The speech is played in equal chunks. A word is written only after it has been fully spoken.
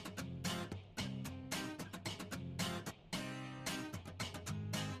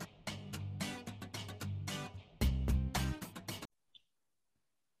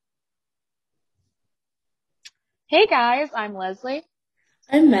Hey guys, I'm Leslie.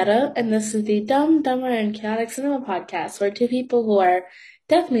 I'm Meta, and this is the Dumb, Dumber, and Chaotic Cinema podcast, where two people who are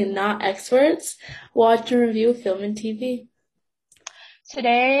definitely not experts watch and review film and TV.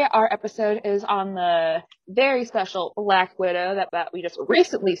 Today our episode is on the very special Black Widow that we just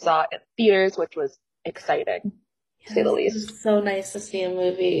recently saw in theaters, which was exciting, to say the Yes, it least. was so nice to see a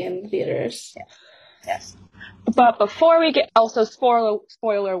movie in theaters. Yes, yes. But before we get, also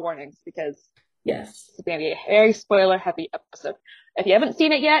spoiler warnings because Yes. it's going to be a very spoiler heavy episode. If you haven't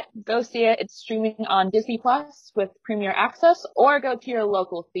seen it yet, go see it. It's streaming on Disney Plus with Premier Access, or go to your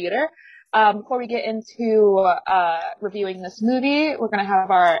local theater. Before we get into reviewing this movie, we're going to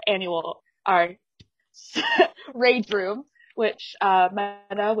have our rage room, which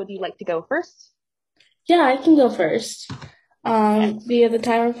Meta, would you like to go first? Yeah, I can go first. Okay. Do you have the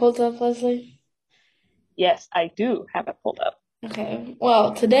timer pulled up, Leslie? Yes, I do have it pulled up. Okay.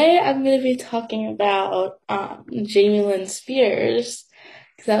 Well, today I'm going to be talking about Jamie Lynn Spears,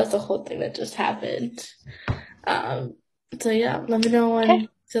 because that was the whole thing that just happened. Um, so yeah, let me know Okay. when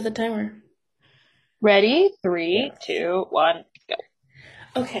set the timer. Ready? Three, two, one,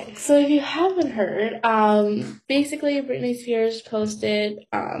 go. Okay, so if you haven't heard, basically Britney Spears posted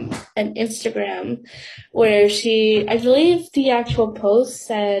an Instagram where I believe the actual post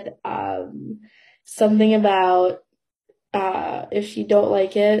said something about if you don't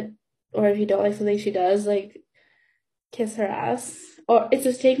like it or if you don't like something she does, like kiss her ass. Or it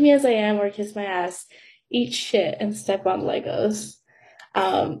says take me as I am or kiss my ass, eat shit and step on Legos.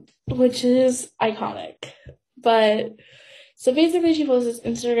 Which is iconic. But so basically, she posted this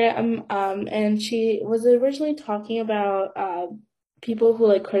Instagram, and she was originally talking about people who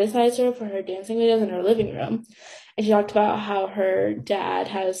like criticize her for her dancing videos in her living room, and she talked about how her dad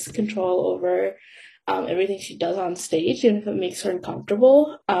has control over everything she does on stage, even if it makes her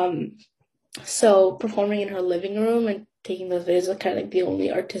uncomfortable. So performing in her living room and taking those videos is kind of like the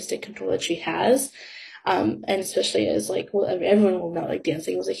only artistic control that she has. And especially as like well, everyone will know like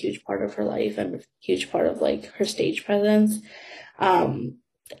dancing was a huge part of her life and a huge part of like her stage presence. Um,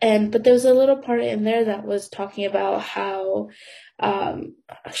 and but there was a little part in there that was talking about how um,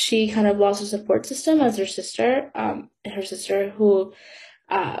 she kind of lost a support system as her sister who,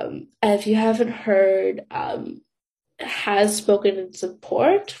 if you haven't heard, has spoken in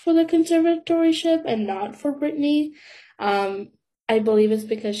support for the conservatorship and not for Britney. Um, I believe it's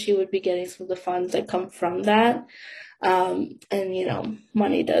because she would be getting some of the funds that come from that. And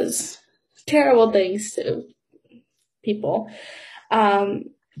money does terrible things to people. Um,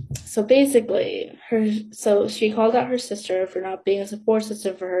 so basically, so she called out her sister for not being a support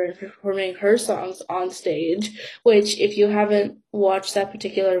system for her and performing her songs on stage, which if you haven't watched that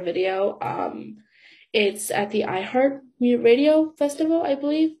particular video, it's at the iHeart Radio Festival, I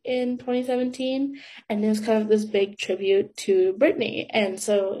believe, in 2017, and it was kind of this big tribute to Britney. And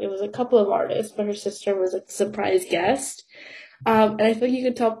so it was a couple of artists, but her sister was a surprise guest. And I think you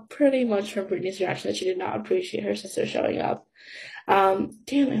could tell pretty much from Britney's reaction that she did not appreciate her sister showing up. Damn,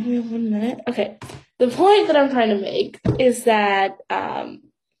 I only have 1 minute. Okay. The point that I'm trying to make is that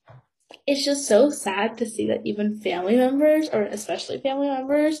it's just so sad to see that even family members, or especially family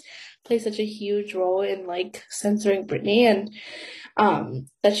members, play such a huge role in like censoring Britney and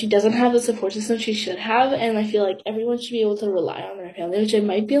that she doesn't have the support system she should have. And I feel like everyone should be able to rely on their family, which it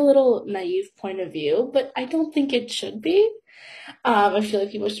might be a little naive point of view, but I don't think it should be. I feel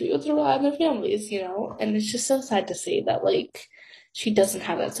like people should be able to rely on their families, and it's just so sad to see that like she doesn't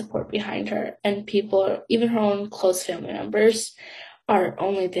have that support behind her, and people, even her own close family members, are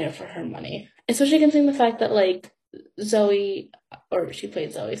only there for her money. Especially considering the fact that like Zoe, or she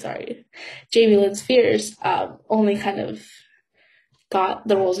played Zoe, sorry, Jamie Lynn Spears, only kind of got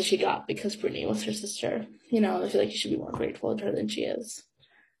the roles that she got because Brittany was her sister. I feel like you should be more grateful to her than she is.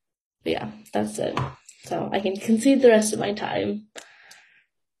 But yeah, that's it. So I can concede the rest of my time.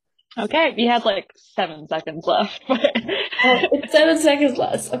 Okay, you had like 7 seconds left, but Oh, it's 7 seconds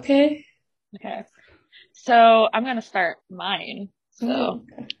less, okay? okay. So I'm gonna start mine. So Oh,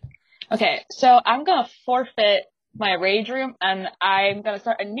 okay, so I'm gonna forfeit my rage room and I'm gonna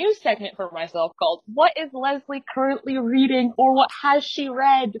start a new segment for myself called What is Leslie currently reading or what has she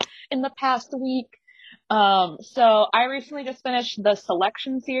read in the past week? So I recently just finished the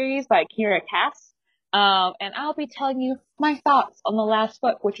Selection series by Kira Cass. And I'll be telling you my thoughts on the last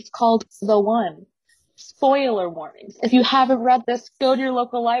book, which is called The One. Spoiler warnings. If you haven't read this, go to your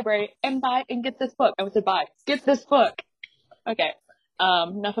local library and buy and get this book. I would say buy. Get this book. Okay.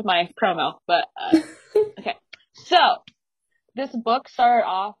 Enough of my promo, but okay. So this book started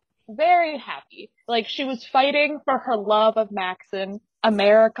off very happy. Like she was fighting for her love of Maxon,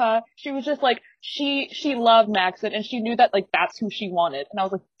 America. She was just like she loved Maxon, and she knew that like that's who she wanted. And I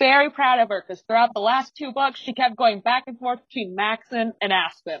was like very proud of her because throughout the last 2 books, she kept going back and forth between Maxon and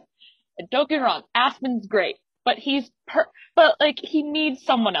Aspen. And don't get me wrong, Aspen's great, but but like he needs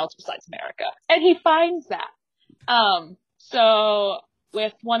someone else besides America, and he finds that. So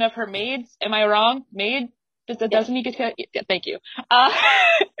with one of her maids, am I wrong? Maid? Doesn't he get to? Yeah, thank you. I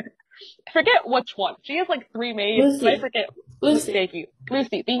forget which one. She has like 3 maids. Lucy. I forget. Lucy. Thank you.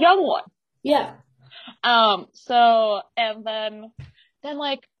 Lucy, the young one. Yeah. So, and then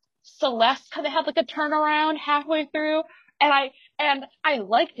like Celeste kind of had like a turnaround halfway through, and I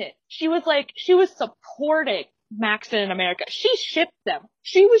liked it. She was supporting Maxon in America. She shipped them.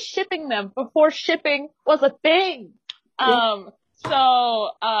 She was shipping them before shipping was a thing. Yeah.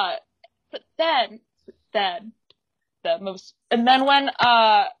 But then when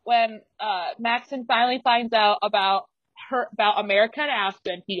Maxon finally finds out about America and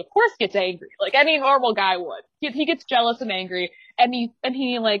Aspen, he of course gets angry, like any normal guy would. He gets jealous and angry, and he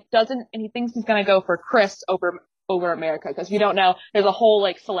thinks he's gonna go for Chris over America, because we don't know, there's a whole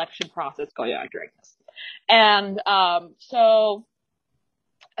like selection process going on during this. And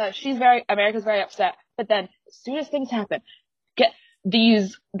America's very upset, but then as soon as things happen, get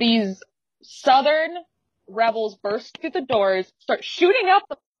these Southern rebels burst through the doors, start shooting up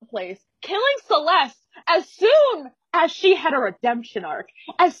the place, killing Celeste as soon as she had a redemption arc.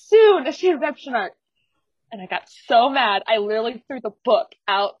 And I got so mad, I literally threw the book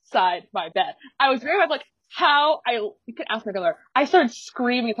outside my bed. I was very much like, you can ask my brother. I started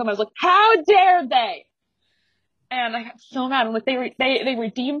screaming at them. I was like, how dare they? And I got so mad. I'm like, they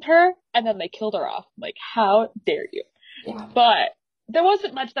redeemed her, and then they killed her off. I'm like, how dare you? Yeah. But there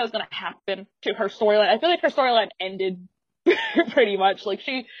wasn't much that was going to happen to her storyline. I feel like her storyline ended pretty much. Like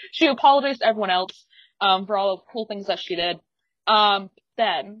she apologized to everyone else for all the cool things that she did.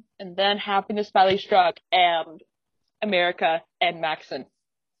 Then happiness finally struck, and America and Maxon.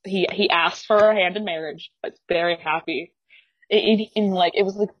 He asked for her hand in marriage. I was very happy. It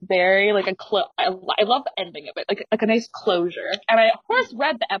was like very like I love the ending of it, like a nice closure. And I of course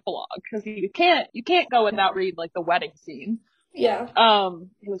read the epilogue, because you can't go without reading like the wedding scene. Yeah.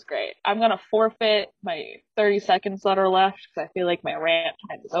 It was great. I'm gonna forfeit my 30 seconds that are left, because I feel like my rant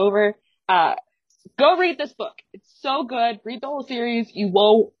time is over. Go read this book. It's so good. Read the whole series. You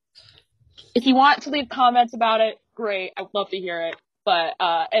won't. If you want to leave comments about it, great. I would love to hear it. But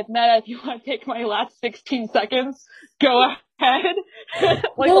if you want to take my last 16 seconds, go ahead. The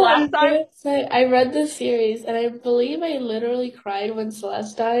last time. I read the series, and I believe I literally cried when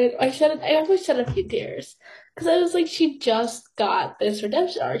Celeste died. I almost shed a few tears, because I was like, she just got this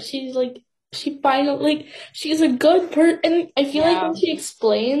redemption arc. She's like, she finally, she's a good person. And I feel like when she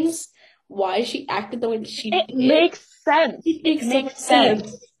explains why she acted the way that she did, it makes sense. It makes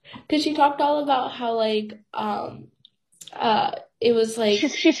sense. Because she talked all about how it was like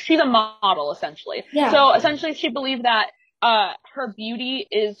she's a model, essentially. Yeah. So essentially, she believed that her beauty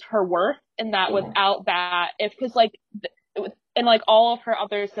is her worth, and that without that, and like all of her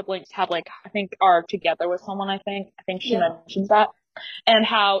other siblings have I think are together with someone. I think she mentions that, and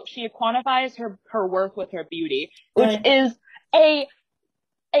how she quantifies her worth with her beauty, which is a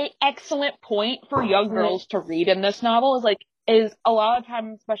excellent point for young girls to read in this novel. Is a lot of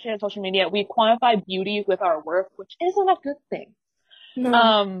times, especially on social media, we quantify beauty with our worth, which isn't a good thing.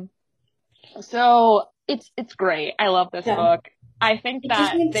 No. So it's great. I love this book. I think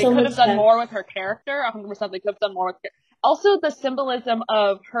that they could have done more with her character. 100% they could have done more with her. Also, the symbolism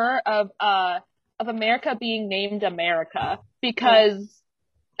of of America being named America, because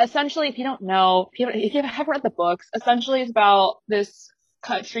essentially, if you don't know, if you haven't read the books, essentially it's about this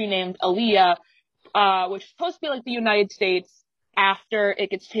country named Aliyah, which is supposed to be like the United States after it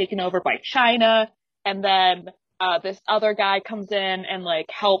gets taken over by China, and then this other guy comes in and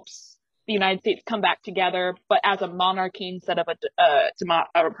helps the United States come back together, but as a monarchy instead of a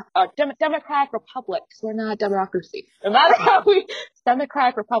democratic republic, because we're not a democracy. No matter how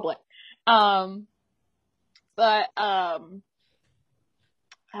democratic republic. But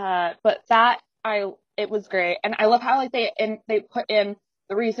it was great, and I love how they put in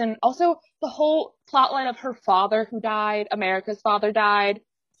the reason, also the whole plotline of her father who died, America's father died,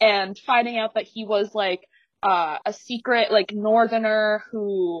 and finding out that he was a secret northerner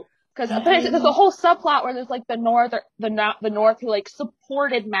who, because there's a whole subplot where there's the North who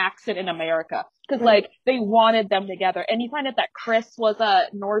supported Maxon in America, because they wanted them together, and you find out that Chris was a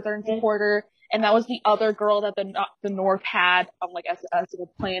northern supporter, and that was the other girl that the North had as a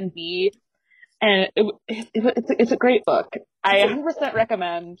plan B. And it's a great book. I 100%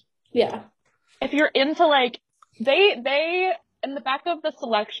 recommend. Yeah. If you're into they in the back of the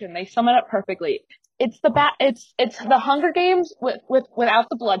selection, they sum it up perfectly. It's the Hunger Games without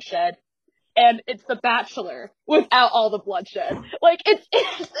the bloodshed, and it's The Bachelor without all the bloodshed. Like it's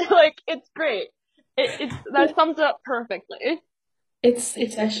like it's great. That sums it up perfectly. It's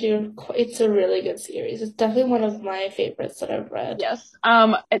actually it's a really good series. It's definitely one of my favorites that I've read. Yes.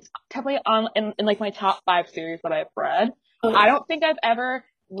 It's definitely on in like my top 5 series that I've read. Oh I yeah, don't think I've ever.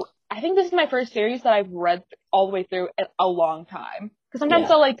 I think this is my first series that I've read all the way through in a long time. Because sometimes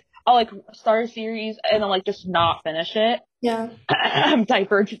yeah, I'll like start a series and then like just not finish it. yeah.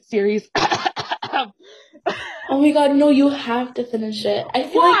 Divergent series. Oh my God, no, you have to finish it. I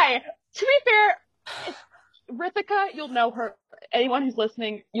feel like Why? To be fair, it's Rithika, you'll know her. Anyone who's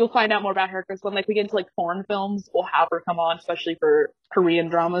listening, you'll find out more about her because when like we get into like foreign films, we'll have her come on, especially for Korean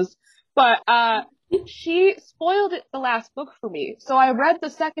dramas. But she spoiled it the last book for me, so I read the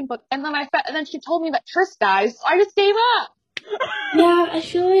second book, and then she told me that Triss dies, so I just gave up. yeah, I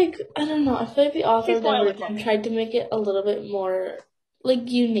feel like I don't know. I feel like the author She of spoiled it for Divergent me. tried to make it a little bit more like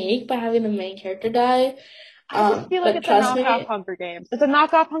unique by having the main character die. I just feel like But it's a trust knockoff me, Hunger Games. It's a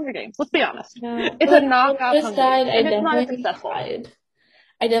knockoff Hunger Games. Let's be honest. yeah. It's a Like when knockoff Triss Hunger Games, died, I and it's not as definitely successful. cried.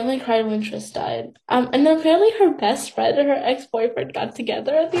 I definitely cried when Triss died. And then apparently her best friend and her ex-boyfriend got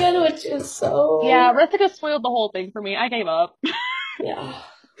together at the end, which is Yeah, so Rithika spoiled the whole thing for me. I gave up. yeah.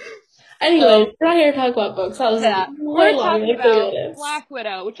 Anyways, So we're not here to talk about books. That was yeah, way we're longer talking than 30 about minutes. Black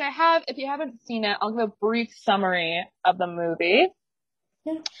Widow, which I have. If you haven't seen it, I'll give a brief summary of the movie.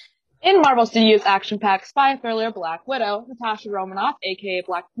 Yeah. In Marvel Studios' action-packed spy thriller Black Widow, Natasha Romanoff, aka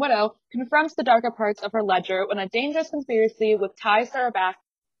Black Widow, confronts the darker parts of her ledger when a dangerous conspiracy with ties to her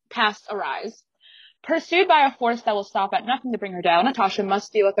past arise. Pursued by a force that will stop at nothing to bring her down, Natasha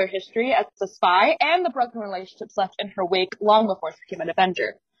must deal with her history as a spy and the broken relationships left in her wake long before she became an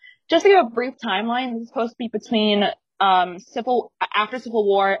Avenger. Just to give a brief timeline, this is supposed to be between after Civil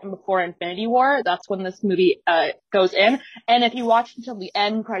War and before Infinity War. That's when this movie goes in. And if you watch until the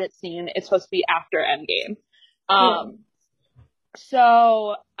end credit scene, it's supposed to be after Endgame. Yeah.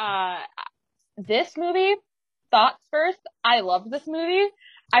 So this movie, thoughts first, I loved this movie.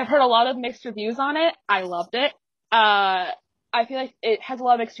 I've heard a lot of mixed reviews on it. I loved it. I feel like it has a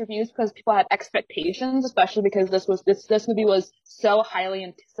lot of mixed reviews because people had expectations, especially because this movie was so highly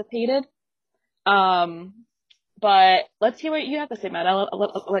anticipated. But let's hear what you have to say, Matt.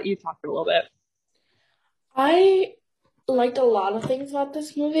 I'll let you talk for a little bit. I liked a lot of things about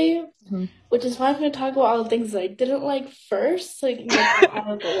this movie, Mm-hmm. which is why I'm going to talk about all the things that I didn't like first, so I can get that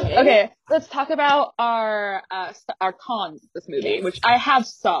out of the way. Okay, let's talk about our cons of this movie, Yes. which I have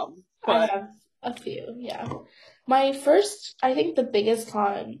some, I but have a few, yeah. My first, I think the biggest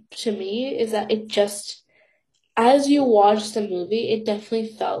con to me is that it just, as you watch the movie, it definitely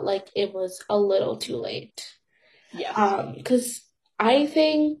felt like it was a little too late. yes. Because I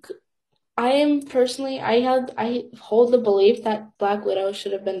think I hold the belief that Black Widow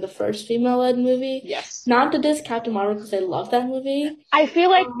should have been the first female-led movie. Yes. Not to diss Captain Marvel because I love that movie. I feel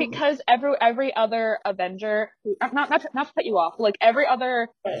like because every other Avenger, not to cut you off, like every other,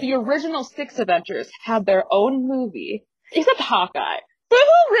 Right. the original 6 Avengers had their own movie, except Hawkeye. But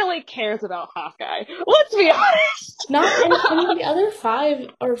who really cares about Hawkeye? Let's be honest. Not and the other 5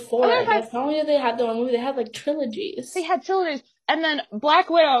 or 4, Other I five, guess. Not only did they have their own movie, they had like trilogies. they had trilogies, and then Black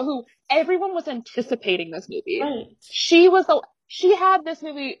Widow, who everyone was anticipating this movie. Right. She had this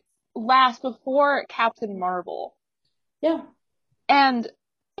movie last before Captain Marvel. Yeah. And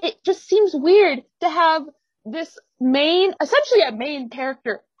it just seems weird to have this essentially a main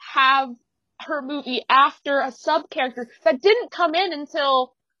character, have her movie after a sub character that didn't come in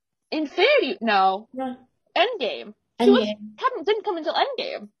until Yeah. Endgame. Endgame. Didn't come until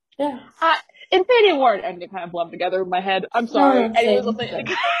Endgame. Yeah. Infinity War and Endgame kind of blend together in my head. I'm sorry. No, Anyways, same.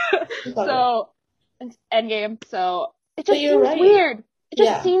 so Endgame. So it just you're seems right. weird. It just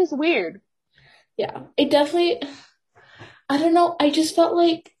Yeah. seems weird. Yeah. It definitely, I don't know. I just felt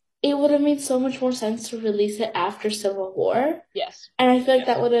like it would have made so much more sense to release it after Civil War. Yes. And I feel like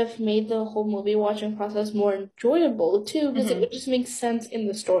Yes. that would have made the whole movie watching process more enjoyable too, because it would just make sense in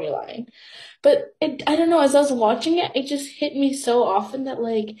the storyline. But I don't know, as I was watching it, it just hit me so often that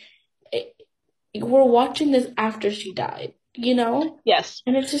like we're watching this after she died, you know? Yes.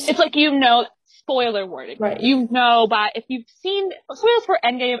 And it's like, spoiler warning. Right. If you've seen, spoilers for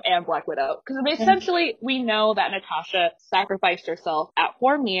Endgame and Black Widow, because essentially we know that Natasha sacrificed herself at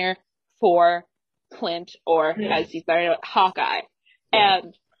Vormir for Clint, or as he's better known, Hawkeye. Yeah.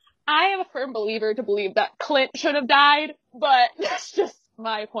 And I am a firm believer to believe that Clint should have died, but that's just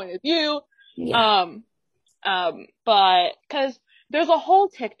my point of view. Yeah. But, cause there's a whole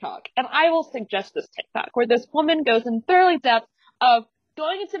TikTok, and I will suggest this TikTok, where this woman goes in thoroughly depth of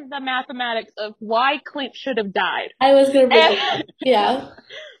going into the mathematics of why Clint should have died. I was gonna bring it up. Yeah.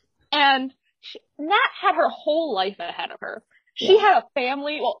 And Nat had her whole life ahead of her. She Yeah. had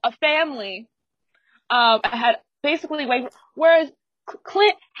a family, had basically, whereas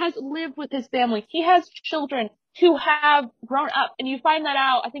Clint has lived with his family. He has children who have grown up, and you find that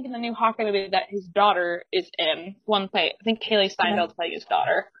out, I think, in the new Hawkeye movie that his daughter is in one play. I think Haley Steinfeld's playing his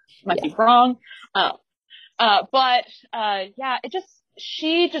daughter. Might be wrong. Yeah,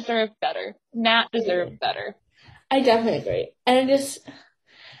 she deserved better. Nat deserved better. I definitely agree. And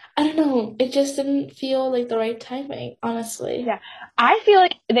I don't know, it just didn't feel like the right timing, honestly. Yeah. I feel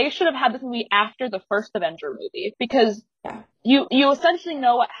like they should have had this movie after the first Avenger movie, because you essentially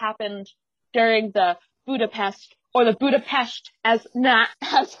know what happened during the Budapest, or the Budapest, as Nat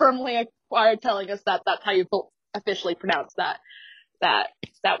has firmly acquired telling us that that's how you officially pronounce that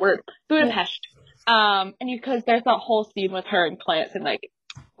word, Budapest. And because there's that whole scene with her and Clance, and like,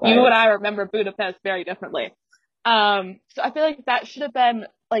 you and I remember Budapest very differently. So I feel like that should have been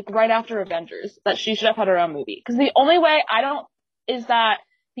like right after Avengers, that she should have had her own movie. Because the only way that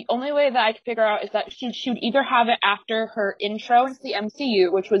I could figure out is that she would either have it after her intro into the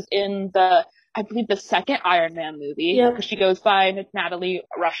MCU, which was in I believe the second Iron Man movie, because she goes by Natalie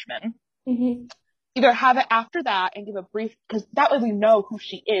Rushman. Mm-hmm. Either have it after that and give a brief, because that way we know who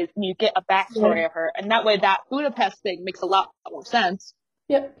she is and you get a backstory of her, and that way that Budapest thing makes a lot more sense.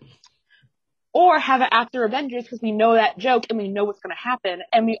 Yep. Or have it after Avengers, because we know that joke and we know what's going to happen,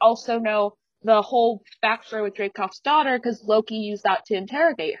 and we also know the whole backstory with Dreykov's daughter, because Loki used that to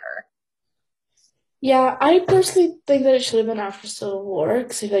interrogate her. Yeah, I personally think that it should have been after Civil War.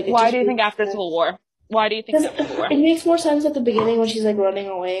 Cause I feel like Why do you think after Civil War? Why do you think Civil War? It makes more sense at the beginning when she's like running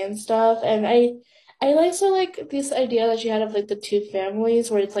away and stuff, and I like this idea that she had of like the two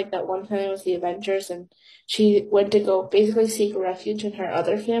families, where it's like that one family was the Avengers, and she went to go basically seek refuge in her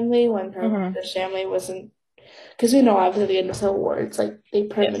other family when her mother's family wasn't. Because we know obviously at the end of Civil War, it's like they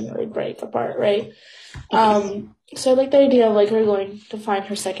permanently break apart, right? So I like the idea of like her going to find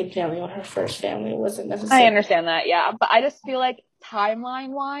her second family when her first family wasn't necessarily. I understand that, yeah, but I just feel like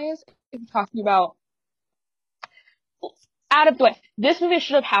timeline-wise, if you're talking about out of the way, this movie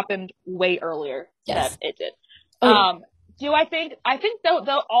should have happened way earlier than it did. I think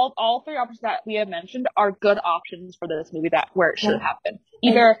though all three options that we have mentioned are good options for this movie where it should have happened.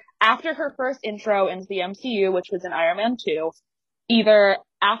 Either after her first intro into the MCU, which was in Iron Man 2, either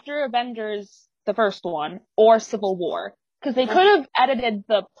after Avengers, the first one, or Civil War. Because they could have edited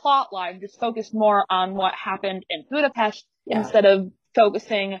the plot line, just focused more on what happened in Budapest instead of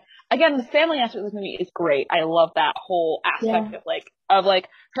focusing. Again, the family aspect of this movie is great. I love that whole aspect of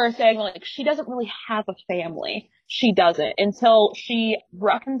her saying like she doesn't really have a family. She doesn't until she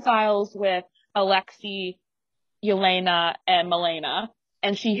reconciles with Alexei, Yelena, and Milena,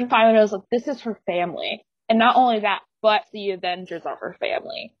 and she finally knows like this is her family. And not only that, but the Avengers are her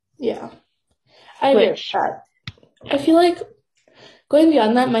family. Yeah, I agree with that. I feel like going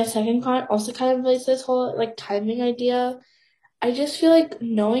beyond that, my second comment also kind of relates to this whole like timing idea. I just feel like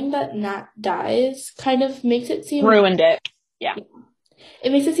knowing that Nat dies kind of makes it seem ruined it. Yeah.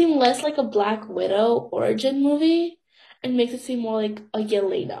 It makes it seem less like a Black Widow origin movie and makes it seem more like a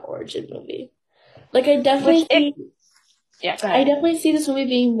Yelena origin movie. Like I definitely see this movie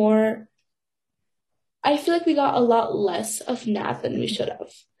being more. I feel like we got a lot less of Nat than we should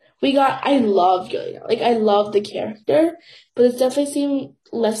have. I love Yelena. Like, I love the character, but it definitely seemed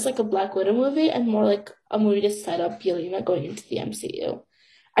less like a Black Widow movie and more like a movie to set up Yelena going into the MCU.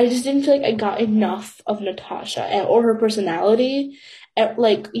 I just didn't feel like I got enough of Natasha or her personality.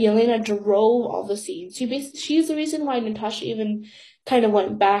 Like, Yelena drove all the scenes. She's the reason why Natasha even kind of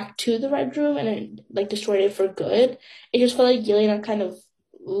went back to the Red Room and it, like, destroyed it for good. It just felt like Yelena kind of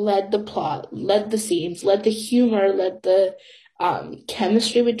led the plot, led the scenes, led the humor, led the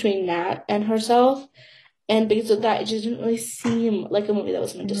chemistry between Nat and herself, and because of that, it just didn't really seem like a movie that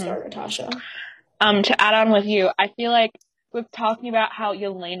was meant to star Natasha. To add on with you, I feel like with talking about how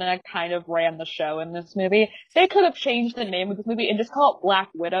Yelena kind of ran the show in this movie, they could have changed the name of this movie and just call it Black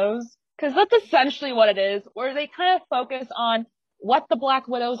Widows, because that's essentially what it is, where they kind of focus on what the Black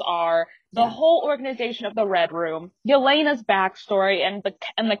Widows are, the whole organization of the Red Room, Yelena's backstory, and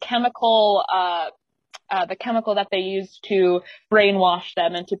the chemical that they used to brainwash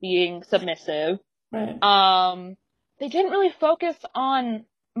them into being submissive. Right. They didn't really focus on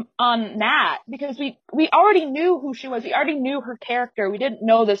Nat, because we already knew who she was. We already knew her character. We didn't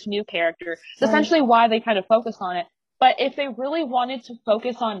know this new character. It's essentially why they kind of focused on it. But if they really wanted to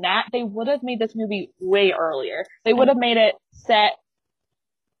focus on Nat, they would have made this movie way earlier. They would have made it set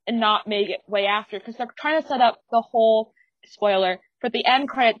and not make it way after, because they're trying to set up the whole spoiler for the end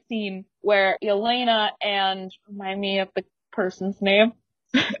credit scene where Elena and remind me of the person's name.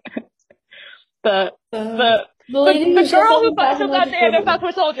 the the The lady the who shows girl up who in Falcon got Winter the end of Soldier. Falcon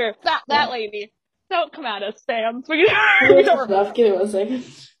Winter Soldier. That Yeah. lady. Don't come at us, fans. We Give don't remember. me 1 second.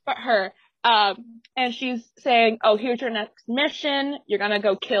 But her. And she's saying, "Oh, here's your next mission. You're gonna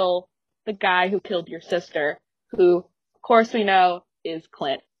go kill the guy who killed your sister, who, of course, we know is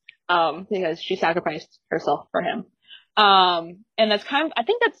Clint, because she sacrificed herself for him." And that's kind of, I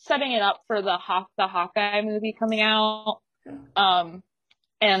think that's setting it up for the Hawkeye movie coming out.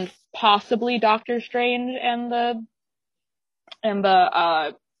 And possibly Doctor Strange and the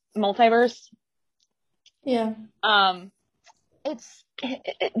multiverse. Yeah.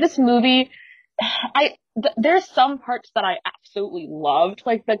 This movie, there's some parts that I absolutely loved,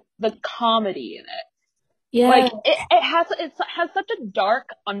 like the comedy in it. Yeah. Like it has such a dark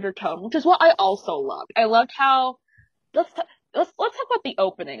undertone, which is what I also loved. I loved how let's talk about the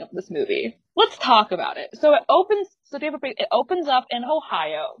opening of this movie. Let's talk about it. So it opens up in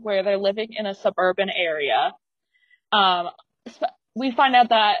Ohio, where they're living in a suburban area. We find out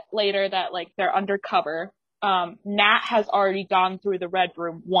that later that like they're undercover. Nat has already gone through the Red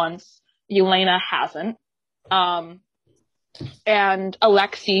Room once. Elena hasn't. And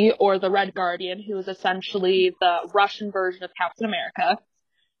Alexei, or the Red Guardian, who is essentially the Russian version of Captain America,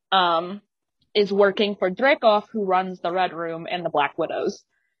 is working for Dreykov, who runs the Red Room and the Black Widows.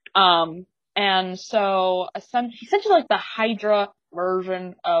 And so essentially like the Hydra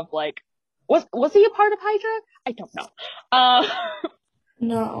version of like, was he a part of Hydra? I don't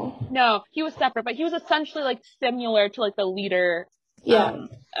know. No, he was separate, but he was essentially like similar to like the leader. Yeah.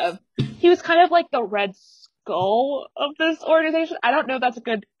 He was kind of like the Red Skull of this organization. I don't know if that's a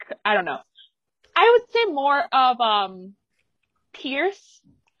good, I don't know. I would say more of Pierce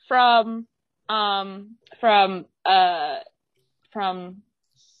from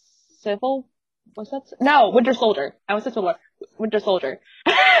Civil, was that? No, Winter Soldier. I was Civil War. Winter Soldier.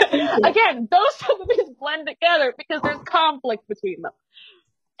 Again, those two movies blend together because there's conflict between them.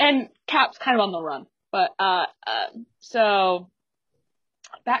 And Cap's kind of on the run. But, so,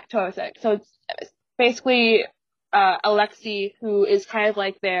 back to what I was saying. So it's basically, Alexei, who is kind of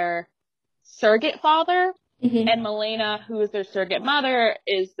like their surrogate father, and Milena, who is their surrogate mother,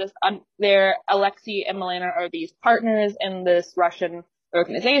 is this, Alexei and Milena are these partners in this Russian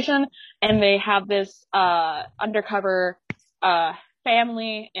organization, and they have this, undercover,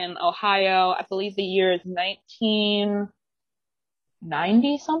 family in Ohio. I believe the year is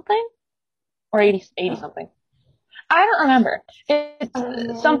 1990 something? Or 80 something. I don't remember.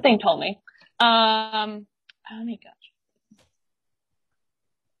 It's something told me. Oh my gosh.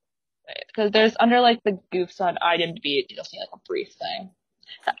 Because there's under like the goofs on IMDb, you'll see like a brief thing.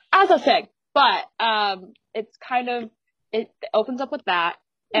 As I said, but it's kind of, it opens up with that,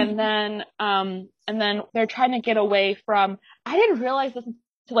 and then they're trying to get away from. I didn't realize this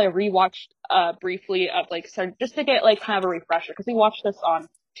until I rewatched briefly of like, so just to get like kind of a refresher, because we watched this on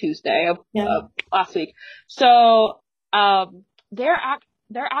Tuesday of last week. So they're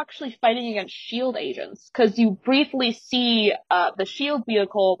actually fighting against SHIELD agents, because you briefly see the SHIELD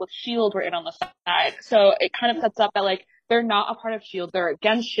vehicle with SHIELD written on the side. So it kind of sets up that like they're not a part of SHIELD. They're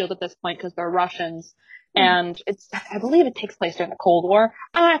against SHIELD at this point because they're Russians. And I believe it takes place during the Cold War.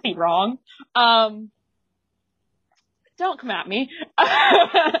 I might be wrong. Don't come at me.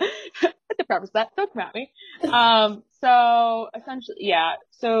 To preface that, don't come at me. So essentially, yeah.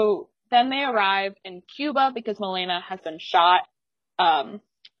 So then they arrive in Cuba because Milena has been shot. And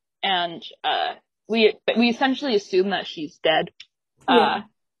we essentially assume that she's dead. And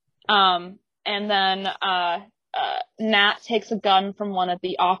then Nat takes a gun from one of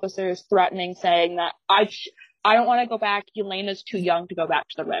the officers, threatening, saying that I don't want to go back. Elena's too young to go back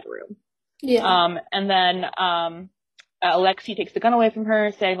to the Red Room. And then Alexei takes the gun away from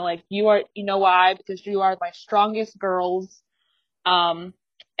her, saying like, you know why? Because you are my strongest girls. And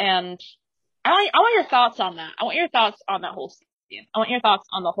I want your thoughts on that. I want your thoughts on that whole scene. I want your thoughts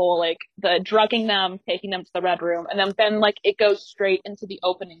on the whole, like, the drugging them, taking them to the Red Room, and then like, it goes straight into the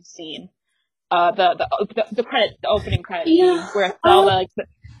opening scene. The opening credit scene, where it's all the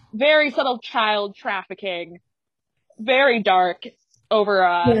very subtle child trafficking, very dark, over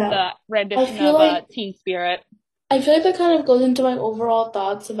the rendition of Teen Spirit. I feel like that kind of goes into my overall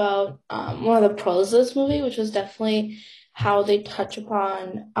thoughts about one of the pros of this movie, which was definitely how they touch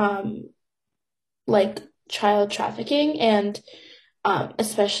upon like child trafficking, and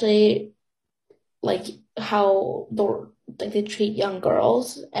especially like how they treat young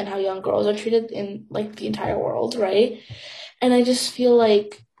girls, and how young girls are treated in like the entire world, right? And I just feel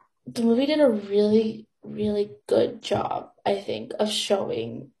like the movie did a really, really good job, I think, of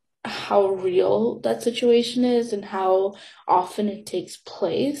showing how real that situation is and how often it takes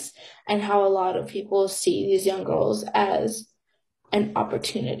place, and how a lot of people see these young girls as an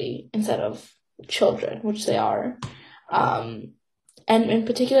opportunity instead of children, which they are. Um, and in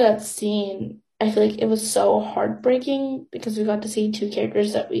particular, that scene, I feel like it was so heartbreaking because we got to see two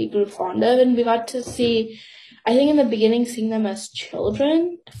characters that we grew fond of, and we got to see, I think in the beginning, seeing them as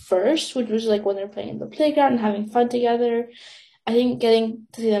children first, which was like when they're playing in the playground and having fun together. I think getting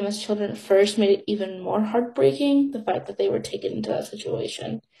to see them as children first made it even more heartbreaking, the fact that they were taken into that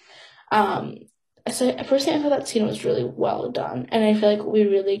situation. Um, so personally, I thought that scene was really well done, and I feel like we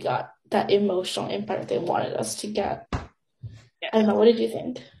really got that emotional impact they wanted us to get. I don't know. What did you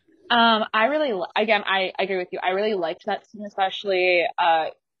think? I really, again, I agree with you. I really liked that scene, especially,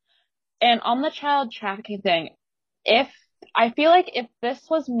 and on the child trafficking thing, if, I feel like if this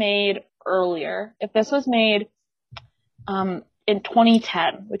was made earlier, if this was made, in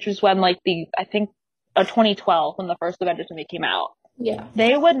 2010, which was when, like, I think, 2012, when the first Avengers movie came out, Yeah.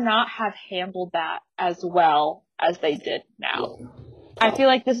 they would not have handled that as well as they did now. Yeah. I feel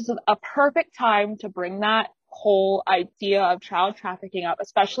like this is a perfect time to bring that whole idea of child trafficking up,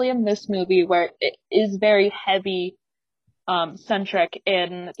 especially in this movie where it is very heavy centric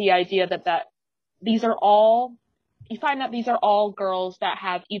in the idea that these are all, you find that these are all girls that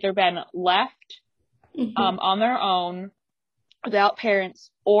have either been left Mm-hmm. on their own without parents,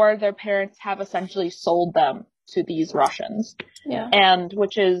 or their parents have essentially sold them to these Russians. Yeah. And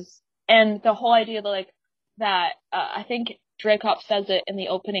and the whole idea that, like, that, I think Dreykov says it in the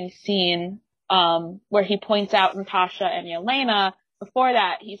opening scene, where he points out Natasha and Yelena. Before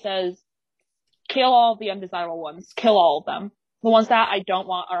that, he says, kill all the undesirable ones, kill all of them. The ones that I don't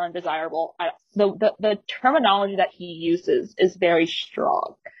want are undesirable. The terminology that he uses is very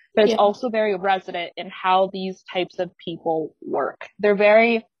strong, but it's Yeah. also very resonant in how these types of people work. They're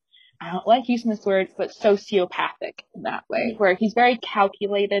very, I don't like using this word, but sociopathic in that way, where he's very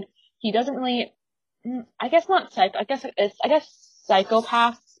calculated. He doesn't really, I guess not psych, I guess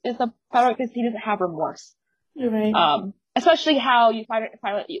psychopaths is the better, because he doesn't have remorse. You're right. Especially how you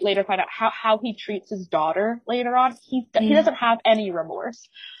later find out how he treats his daughter later on. He Mm. doesn't have any remorse.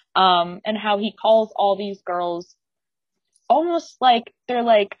 And how he calls all these girls almost like they're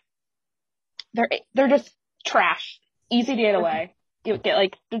just trash, easy to get away. You get,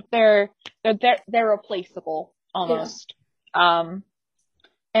 like, they're replaceable Yeah. almost.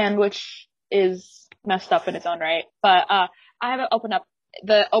 And which is messed up in its own right. But I have it open up.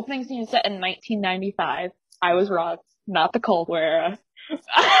 The opening scene is set in 1995. I was wrong, not the Cold War era.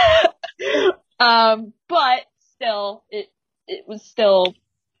 But still, it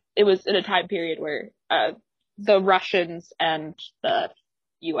was in a time period where the Russians and the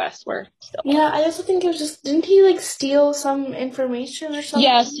U.S. were still. Yeah, I also think it was just, didn't he like steal some information or something?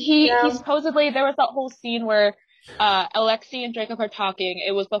 Yes, he Yeah. supposedly, there was that whole scene where Alexei and Jacob are talking.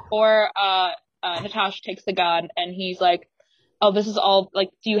 It was before Natasha takes the gun, and he's like, "Oh, this is all, like,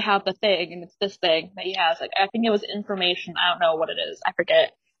 do you have the thing?" And it's this thing that he has. Like, I think it was information. I don't know what it is. I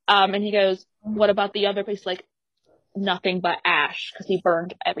forget. And he goes, "What about the other place?" Like, nothing but ash, because he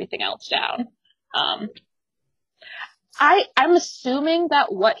burned everything else down. Um, I'm assuming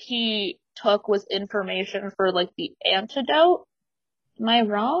that what he took was information for, like, the antidote. Am I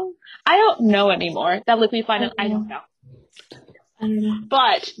wrong? I don't know anymore. That, like, we find out. I don't know. I don't know.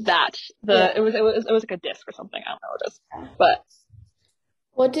 But that Yeah. it was like a disc or something. I don't know what it is. But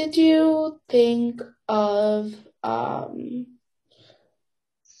What did you think of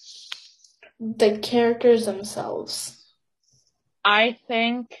the characters themselves? I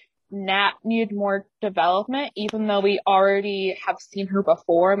think Nat needed more development, even though we already have seen her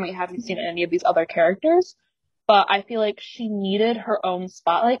before and we haven't seen any of these other characters. But I feel like she needed her own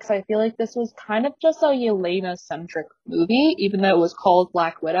spotlight, because I feel like this was kind of just a Yelena-centric movie, even though it was called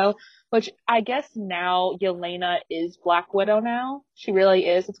Black Widow, which I guess now Yelena is Black Widow now. She really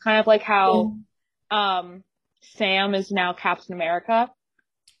is. It's kind of like how Sam is now Captain America.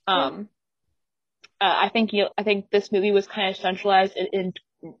 I think this movie was kind of centralized in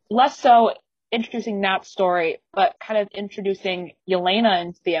less so introducing Nat's story, but kind of introducing Yelena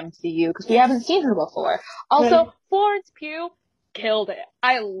into the MCU, because we haven't seen her before. Also, Right. Florence Pugh killed it.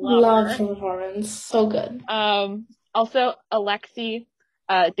 I Love love her performance. So good. her. Also Alexei,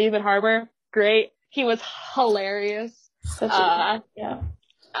 David Harbour, great. He was hilarious. Such a yeah.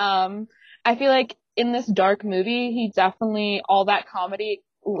 I feel like in this dark movie, he definitely, all that comedy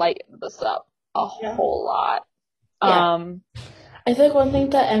lightened this up a whole lot. Yeah. I feel like one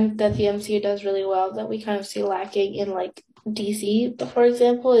thing that that the MCU does really well that we kind of see lacking in like DC, for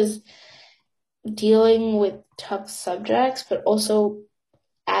example, is dealing with tough subjects, but also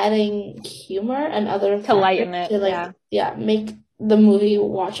adding humor and other To factors lighten it, to like yeah. make the movie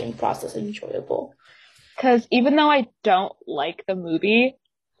watching process enjoyable. Because even though I don't like the movie,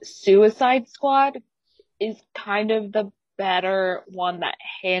 Suicide Squad is kind of the better one that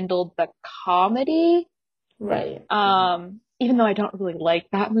handled the comedy. Right. Even though I don't really like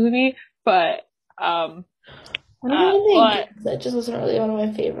that movie, but I don't have anything but against it. It just wasn't really one of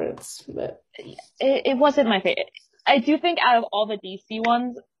my favorites, but it wasn't my favorite. I do think out of all the DC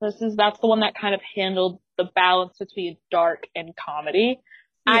ones, that's the one that kind of handled the balance between dark and comedy.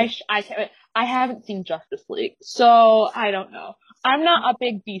 yeah. I haven't seen Justice League, so I don't know. I'm not a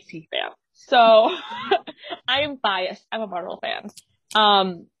big DC fan, so I am biased. I'm a Marvel fan.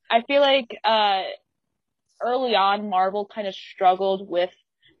 I feel like early on, Marvel kind of struggled with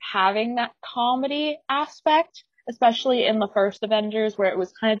having that comedy aspect, especially in the first Avengers, where it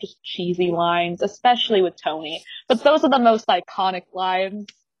was kind of just cheesy lines, especially with Tony. But those are the most iconic lines.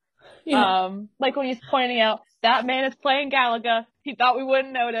 Yeah. Like when he's pointing out that man is playing Galaga. He thought we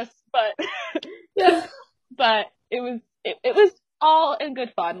wouldn't notice, but Yeah. but it was all in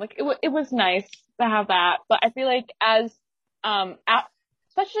good fun. Like it was nice to have that. But I feel like as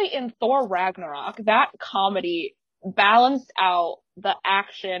especially in Thor Ragnarok, that comedy balanced out the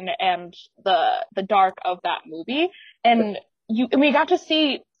action and the dark of that movie. And we got to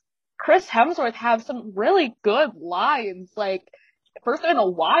see Chris Hemsworth have some really good lines, like first in a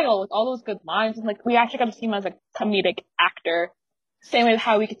while with all those good lines, and like we actually got to see him as a comedic actor. Same with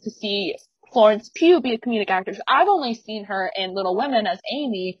how we get to see Florence Pugh be a comedic actor. So I've only seen her in Little Women as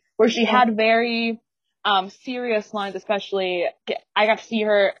Amy, where she had very serious lines, especially I got to see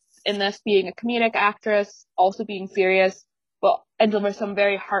her in this being a comedic actress, also being serious, but and deliver some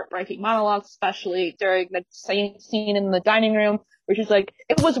very heartbreaking monologues, especially during the scene in the dining room, which is like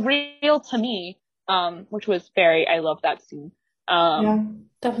it was real to me, which was I love that scene. Yeah.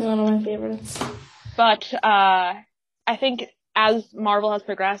 Definitely one of my favorites. But I think as Marvel has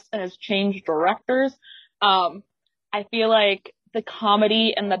progressed and has changed directors, I feel like the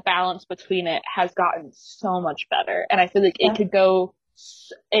comedy and the balance between it has gotten so much better, and I feel like it could go.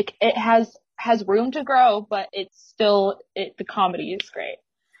 It has room to grow, but the comedy is great.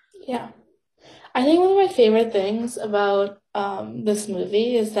 Yeah. I think one of my favorite things about this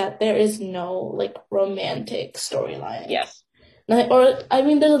movie is that there is no like romantic storyline. Yes. Or I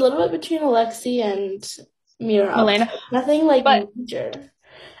mean, there's a little bit between Alexei and Mira. Milena. Nothing like But major.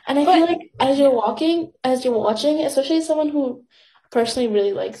 And I feel like as you're watching, especially as someone who personally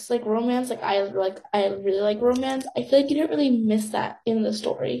really likes like romance, I really like romance. I feel like you didn't really miss that in the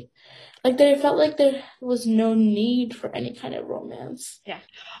story. Like there felt like there was no need for any kind of romance. Yeah.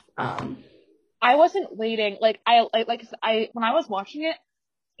 Um, I wasn't waiting. When I was watching it,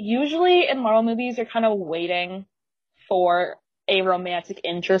 usually in Marvel movies, you're kind of waiting for a romantic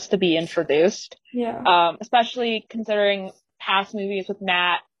interest to be introduced. yeah. Especially considering past movies with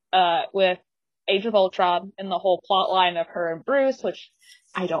Nat, with Age of Ultron and the whole plot line of her and Bruce, which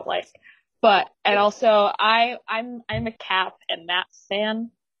I don't like. And also I'm a Cap and Nat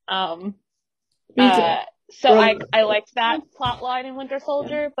stan. Me too. So I liked that plot line in Winter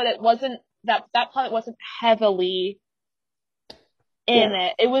Soldier, but it wasn't that plot wasn't heavily in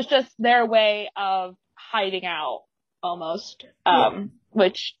it. It was just their way of hiding out almost.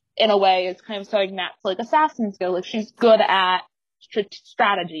 Which in a way is kind of showing Nat's like assassin skill. Like she's good at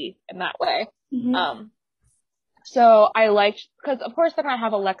strategy in that way. Mm-hmm. So I liked, because of course they're gonna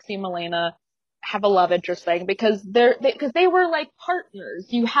have Alexei and Milena have a love interest thing because they were like partners.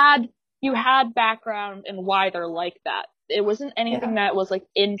 You had background in why they're like that. It wasn't anything that was like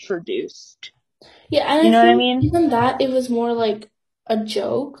introduced. Yeah, and You I know what I think mean? even that it was more like a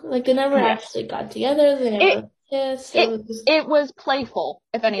joke. Like they never Yes. actually got together. They It never kissed. it was playful,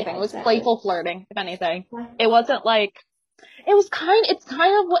 if anything. Yeah, It was exactly. playful flirting, if anything. It wasn't like it's kind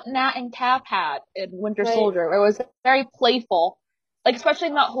of what Nat and Cap had in Winter Right. Soldier. It was very playful. Like, especially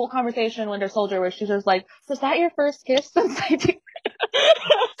in that whole conversation in Winter Soldier where she's just like, was that your first kiss since I do?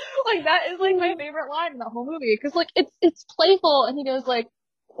 Like, that is like my favorite line in the whole movie. Cause like, it's playful and he goes like,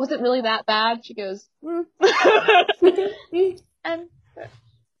 was it really that bad? She goes, and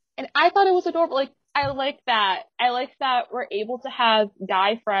I thought it was adorable. Like, I like that. I like that we're able to have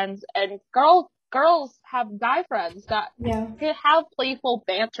guy friends and girls have guy friends that can have playful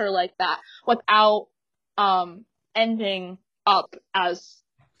banter like that without ending up as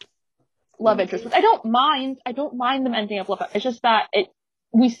love interest. But I don't mind them ending up love. It's just that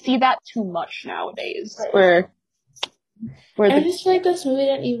we see that too much nowadays. Right. Where I just feel like this movie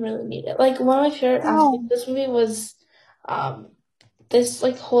didn't even really need it. Like one of my favorite aspects of this movie was um, this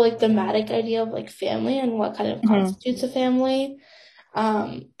like whole like thematic idea of like family and what kind of Hmm. constitutes a family.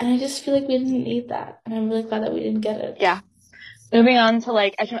 And I just feel like we didn't need that, and I'm really glad that we didn't get it. Yeah. Moving on to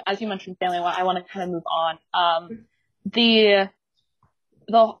like, as you mentioned, family. I want to kind of move on. The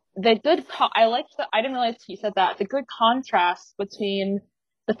the good. I liked that. I didn't realize you said that. The good contrast between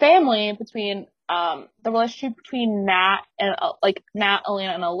the family, between the relationship between Nat and like Nat,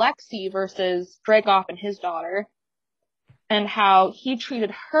 Elena, and Alexei versus Dreykov and his daughter, and how he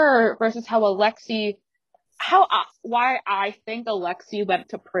treated her versus how Alexei why I think Alexei went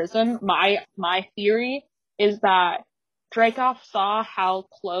to prison. My theory is that Dreykov saw how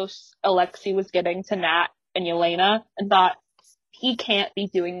close Alexei was getting to Nat and Yelena and thought he can't be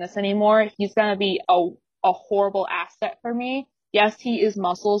doing this anymore. He's gonna be a horrible asset for me. Yes, he is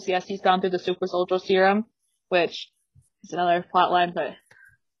muscles. Yes, he's gone through the super soldier serum, which is another plot line, but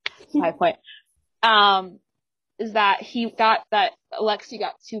my point. Um, is that Alexei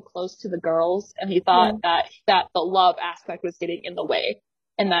got too close to the girls and he Yeah. thought that the love aspect was getting in the way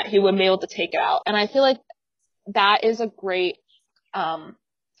and that he wouldn't be able to take it out. And I feel like that is a great um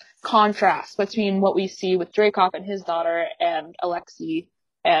contrast between what we see with Dreykov and his daughter and Alexei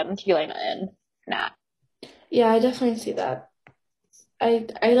and Helena and Nat. Yeah, I definitely see that.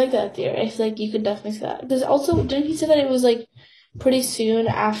 I like that theory. I feel like you could definitely see that. Because also, didn't he say that it was like pretty soon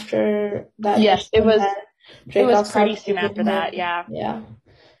after that Yes, mission that it was Dreykov pretty stopped soon using after that, him? yeah. Yeah.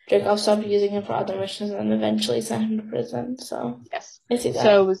 Dreykov stopped using him for other missions and eventually sent him to prison. So Yes. I see that.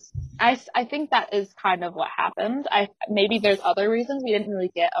 So I think that is kind of what happened. Maybe there's other reasons we didn't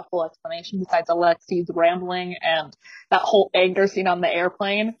really get a full explanation besides Alexei's rambling and that whole anger scene on the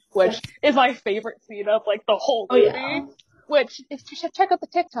airplane, which Yes. is my favorite scene of like the whole Oh yeah. movie. Which if you should check out the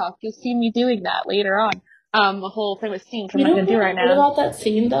TikTok, you'll see me doing that later on. The whole famous scene, which I'm You not know gonna do what I right heard now. about that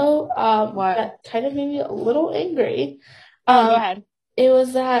scene though? What? That kind of made me a little angry. Oh, go Um, ahead. it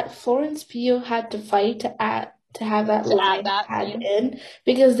was that Florence Pugh had to fight to have that To add line that had scene. in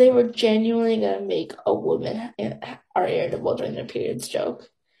because they were genuinely gonna make a woman are irritable during their periods joke.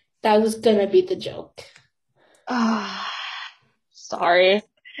 That was gonna be the joke. Sorry.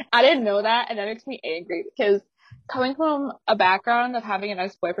 I didn't know that, and that makes me angry because coming from a background of having an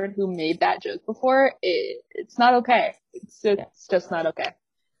ex-boyfriend who made that joke before, it's not okay. Yeah. It's just not okay.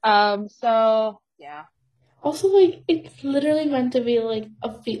 So yeah. Also, like it's literally meant to be like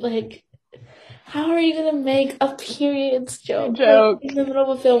a feat. Like, how are you gonna make a periods joke like Joke. in the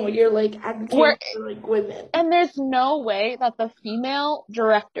middle of a film where you're like Where advocating for like women? and there's no way that the female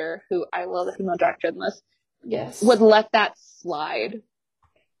director, who I love the female director in this, would Yes. let that slide.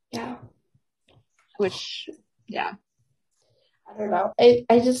 Yeah. Which, yeah. I don't know.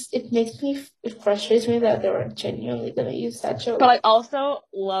 I just it makes me it frustrates me that they were genuinely gonna use that But joke. I also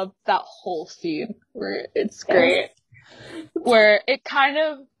love that whole scene where it's Yes. great. Where it kind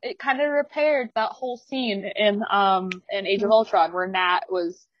of repaired that whole scene in Age of Ultron where Nat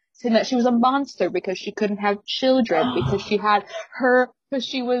was saying that she was a monster because she couldn't have children because Oh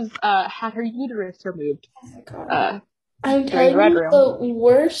she was had her uterus removed my god. uh I'm during the telling Red you Room. the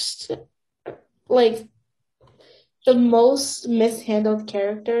worst like the most mishandled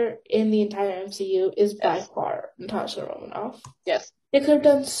character in the entire MCU is by Yes. far Natasha Romanoff. Yes. They could have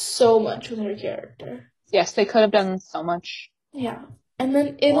done so much with her character. Yes, they could have done so much Yeah. And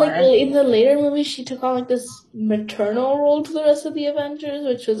then more. in the later movies she took on like this maternal role to the rest of the Avengers,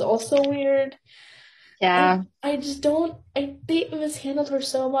 which was also weird. Yeah. And I just don't they mishandled her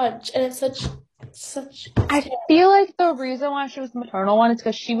so much and it's such I feel like the reason why she was the maternal one is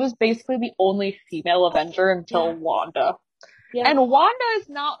because she was basically the only female Avenger until yeah. Wanda. Yeah. And Wanda is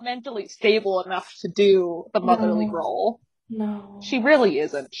not mentally stable enough to do the motherly No. role. She No. really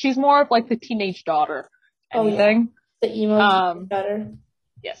isn't. She's more of like the teenage daughter. Oh yeah. Anything. The emo better.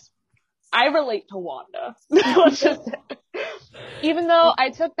 Yes. I relate to Wanda. Let's just even though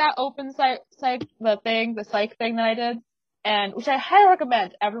I took that open the psych thing that I did, and which I highly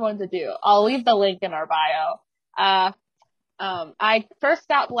recommend everyone to do. I'll leave the link in our bio. I first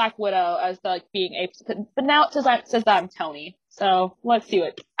got Black Widow as like being a, but now it says that I'm Tony. So let's see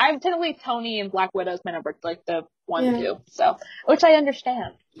what I'm technically Tony and Black Widow's my number like the one Yeah. two. So which I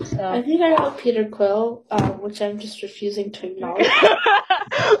understand. I So think I got Peter Quill, which I'm just refusing to acknowledge.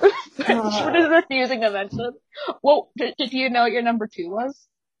 what is refusing to mention? Well, did you know what your number two was?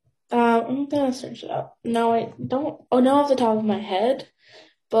 I'm gonna search it up. No, I don't. Oh, no, off the top of my head,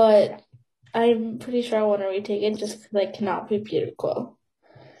 but I'm pretty sure I want to retake it just because I cannot be Peter Quill.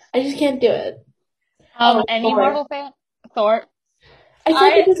 I just can't do it. Oh, Any Thor. Marvel fan? Thor. I feel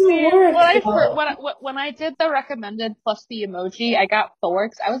like it I doesn't see work when I fir- though. when I did the recommended plus the emoji, I got Thor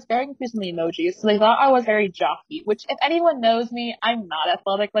 'cause I was very confused in the emojis. So they thought I was very jockey, which if anyone knows me, I'm not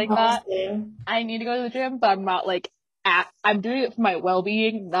athletic like No, that. same. I need to go to the gym, but I'm not like I'm doing it for my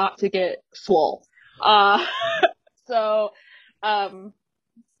well-being, not to get swole. Uh, so, um,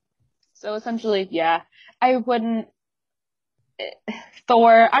 so essentially, yeah, I wouldn't.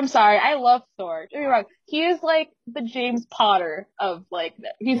 Thor. I'm sorry. I love Thor. Don't get me wrong. He is like the James Potter of like,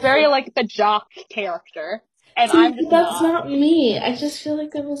 he's very like the jock character. And See, I'm but just that's not. not me. I just feel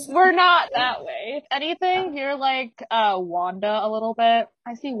like that was. We're not that way. If anything, you're like, Wanda a little bit.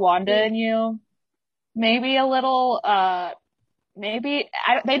 I see Wanda in you. Maybe a little, maybe,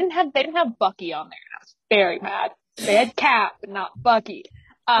 they didn't have Bucky on there. I was very mad. They had Cap, but not Bucky.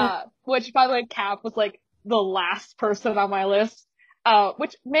 Which by the way, Cap was like the last person on my list.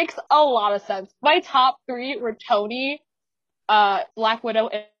 Which makes a lot of sense. My top three were Tony, Black Widow,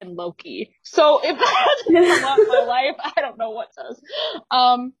 and Loki. So if that doesn't want my life, I don't know what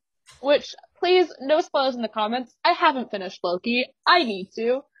does. Which please, no spoilers in the comments. I haven't finished Loki. I need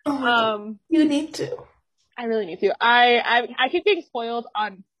to. Oh my god, Um, you need to. I really need to. I keep getting spoiled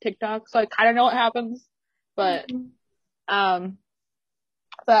on TikTok, so I kind of know what happens. But um,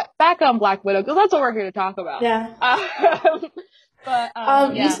 but back on Black Widow, because that's what we're here to talk about. Yeah. But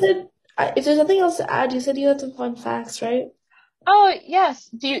You yeah. said if there's nothing else to add, you said you had some fun facts, right? Oh yes.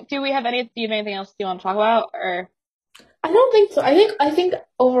 Do we have anything else you want to talk about or? I don't think so. I think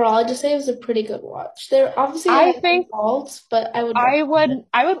overall, I'd just say it was a pretty good watch. There obviously I had some think faults, but I would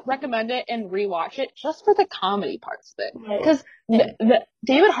I would recommend it and rewatch it just for the comedy parts of it. recommend Because it. the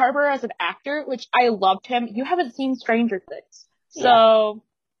David Harbour as an actor, which I loved him. You haven't seen Stranger Things, Yeah.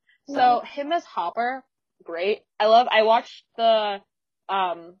 so him as Hopper, great. I watched the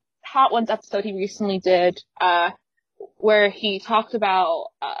Hot Ones episode he recently did, where he talked about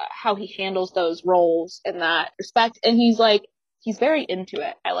how he handles those roles in that respect, and he's very into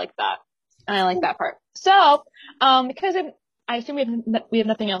it. I like that, and I like that part. So, because I assume we have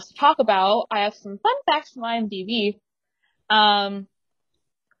nothing else to talk about, I have some fun facts from IMDb. Um,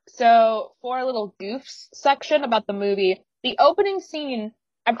 so for a little goofs section about the movie, the opening scene.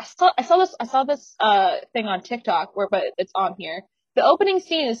 I saw this thing on TikTok but it's on here. The opening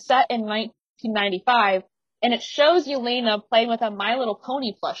scene is set in 1995, and it shows Yelena playing with a My Little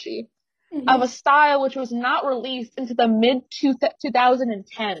Pony plushie of a style which was not released into the mid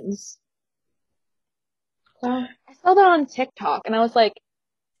 2010s. Wow. I saw that on TikTok, and I was like,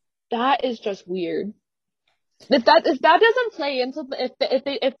 that is just weird. If that doesn't play into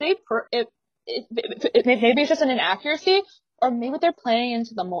if maybe it's just an inaccuracy, or maybe they're playing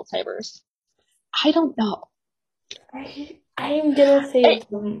into the multiverse. I don't know. I'm gonna say I, it's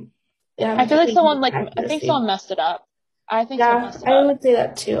yeah, I'm I feel like thinking I think accuracy. someone messed it up. I think someone Yeah, messed it I up. would say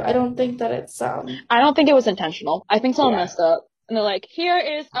that too. I don't think that it's I don't think it was intentional. I think someone yeah. messed up. And they're like, here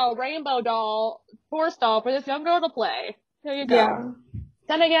is a rainbow doll, force doll for this young girl to play. Here you go. Yeah.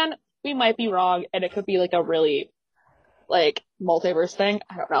 Then again, we might be wrong, and it could be like a really like multiverse thing.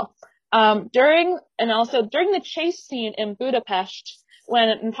 I don't know. During the chase scene in Budapest, when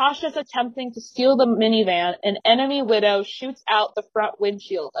Natasha's attempting to steal the minivan, an enemy widow shoots out the front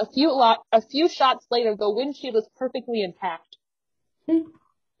windshield. A few shots later, the windshield is perfectly intact. Which,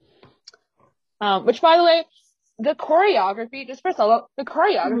 by the way, the choreography, just for solo, the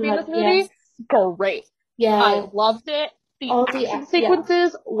choreography in this movie, Yes. great. Yeah. I loved it. The All action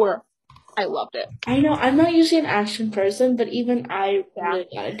sequences I loved it. I know I'm not usually an action person, but even I really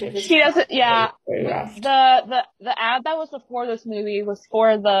got into it. She doesn't, yeah. Choreographed. The ad that was before this movie was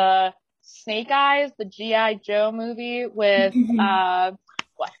for the Snake Eyes, the G.I. Joe movie with, I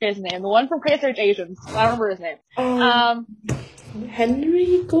forget his name, the one from Crazy Rich Asians. I don't remember his name.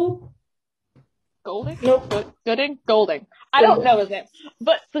 Henry Golding? Nope. Golding. I don't know his name.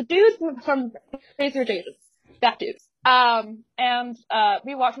 But the dude from Crazy Rich Asians. That dude.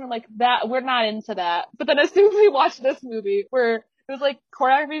 We watched him like that. We're not into that. But then as soon as we watched this movie, it was like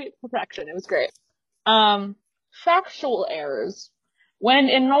choreography perfection. It was great. Factual errors. When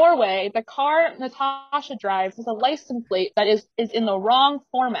in Norway, the car Natasha drives has a license plate that is in the wrong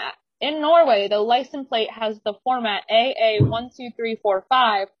format. In Norway, the license plate has the format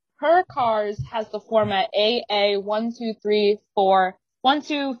AA12345. Her car's has the format AA123A4.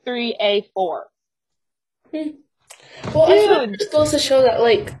 Well, I feel like Dude, it goes to show that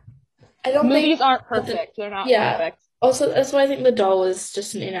I don't movies think aren't perfect. They're not perfect. Also, that's why I think the doll was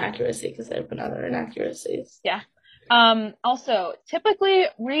just an inaccuracy because there have been other inaccuracies. Yeah. Also, typically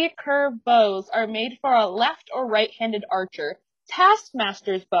recurve bows are made for a left or right-handed archer.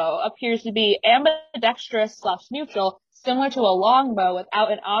 Taskmaster's bow appears to be ambidextrous/neutral, similar to a longbow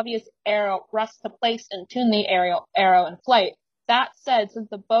without an obvious arrow rest to place and tune the arrow in flight. That said, since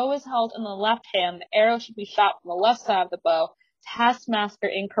the bow is held in the left hand, the arrow should be shot from the left side of the bow. Taskmaster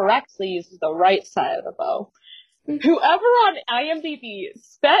incorrectly uses the right side of the bow. Whoever on IMDb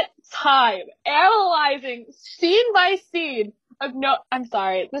spent time analyzing scene by scene of I'm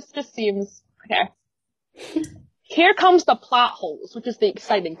sorry, this just seems, okay. Here comes the plot holes, which is the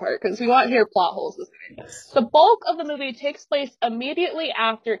exciting part, because we want to hear plot holes this movie. The bulk of the movie takes place immediately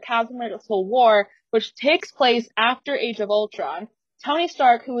after Captain America Civil War, which takes place after Age of Ultron. Tony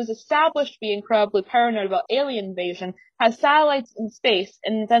Stark, who was established to be incredibly paranoid about alien invasion, has satellites in space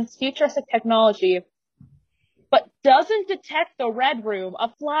and invents futuristic technology, but doesn't detect the Red Room, a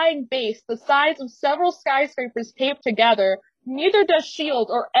flying base the size of several skyscrapers taped together. Neither does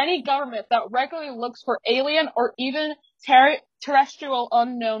S.H.I.E.L.D. or any government that regularly looks for alien or even terrestrial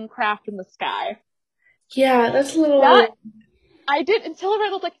unknown craft in the sky. Yeah, that's a little... I did, until I read,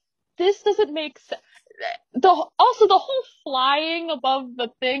 I was like, this doesn't make sense. Also, the whole flying above the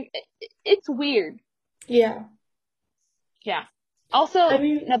thing, it's weird. Yeah. Yeah. Also, I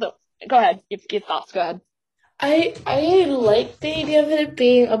mean, go ahead. Your thoughts, go ahead. I like the idea of it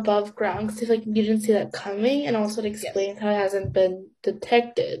being above ground because like you didn't see that coming, and also it explains how it hasn't been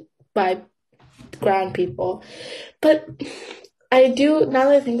detected by ground people. But I do, now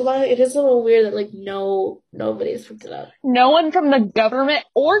that I think about it, it is a little weird that like nobody's picked it up. No one from the government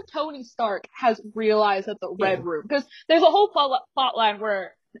or Tony Stark has realized that the Red Room, because there's a whole plot line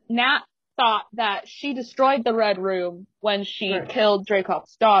where Nat thought that she destroyed the Red Room when she killed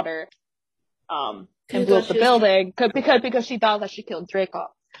Dreykov's daughter. And blew up the building because she thought that she killed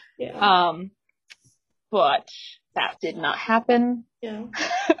Dreykov. Yeah. But that did not happen. Yeah.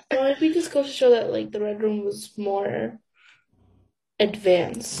 Well, if we just go to show that like the Red Room was more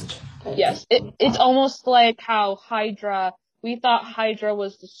advanced. Yes, it's almost like how we thought Hydra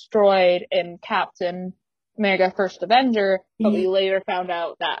was destroyed in Captain America: First Avenger, but we later found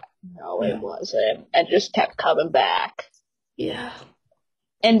out that no, it wasn't, and just kept coming back. Yeah.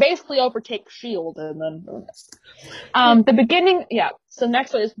 And basically overtake S.H.I.E.L.D. and then the beginning, so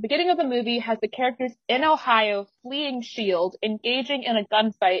next one is the beginning of the movie has the characters in Ohio fleeing S.H.I.E.L.D., engaging in a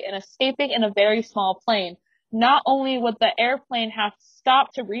gunfight and escaping in a very small plane. Not only would the airplane have to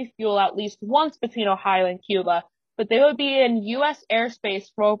stop to refuel at least once between Ohio and Cuba, but they would be in U.S.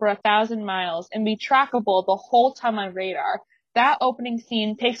 airspace for over 1,000 miles and be trackable the whole time on radar. That opening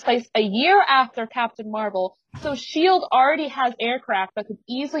scene takes place a year after Captain Marvel, so S.H.I.E.L.D. already has aircraft that could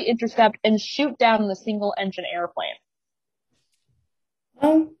easily intercept and shoot down the single-engine airplane.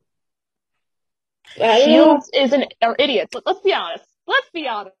 S.H.I.E.L.D. are idiots. Let's be honest. Let's be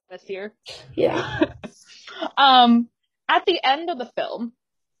honest here. Yeah. At the end of the film,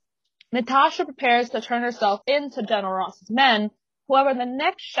 Natasha prepares to turn herself in to General Ross's men. However, the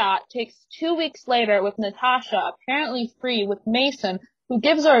next shot takes 2 weeks later with Natasha apparently free with Mason, who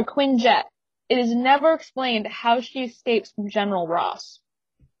gives her a Quinjet. It is never explained how she escapes from General Ross.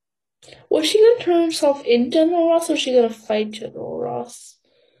 Was she going to turn herself in General Ross, or was she going to fight General Ross?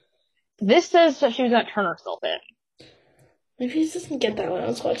 This says that she was going to turn herself in. Maybe I just didn't get that when I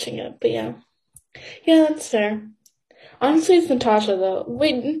was watching it, but yeah. Yeah, that's fair. Honestly, it's Natasha, though.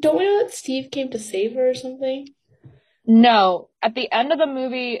 Wait, don't we know that Steve came to save her or something? No. At the end of the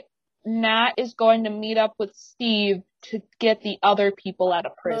movie, Nat is going to meet up with Steve to get the other people out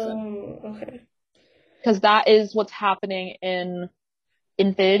of prison. Oh, okay. Because that is what's happening in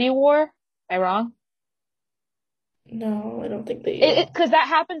Infinity War. Am I wrong? No, I don't think they... Because that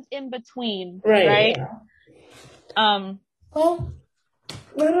happens in between, right? Yeah. Well,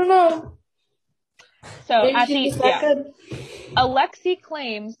 I don't know. So maybe good. Alexei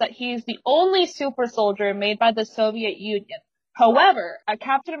claims that he's the only super soldier made by the Soviet Union. However, at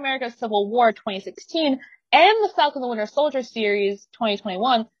Captain America Civil War 2016 and the Falcon the Winter Soldier series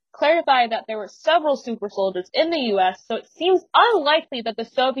 2021 clarified that there were several super soldiers in the US, so it seems unlikely that the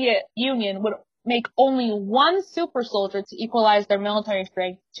Soviet Union would make only one super soldier to equalize their military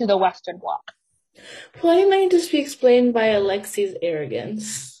strength to the Western Bloc. Well, it might just be explained by Alexei's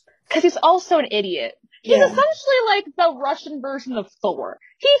arrogance. Because he's also an idiot. He's essentially like the Russian version of Thor.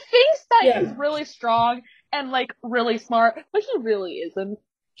 He thinks that he's really strong and like really smart, but he really isn't.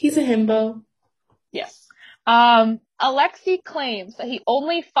 He's a himbo. Yes. Alexei claims that he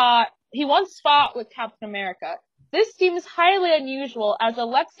once fought with Captain America. This seems highly unusual as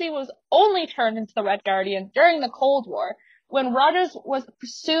Alexei was only turned into the Red Guardian during the Cold War. when Rogers was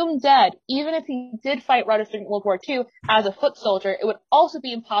presumed dead, even if he did fight Rogers during World War II as a foot soldier, it would also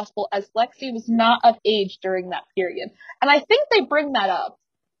be impossible as Lexi was not of age during that period. And I think they bring that up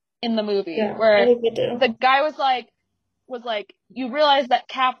in the movie, where the guy was like, you realize that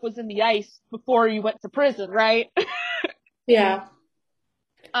Cap was in the ice before you went to prison, right? Yeah.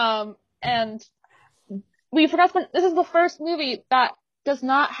 And we forgot this is the first movie that does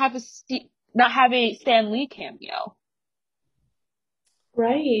not have a Stan Lee cameo.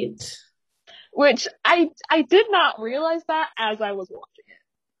 Right. Which I did not realize that as I was watching it.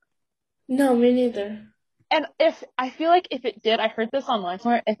 No, me neither. And I feel like if it did, I heard this online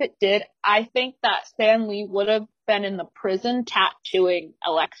somewhere, if it did, I think that Stan Lee would have been in the prison tattooing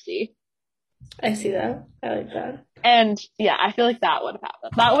Alexi. I see that. I like that. And yeah, I feel like that would have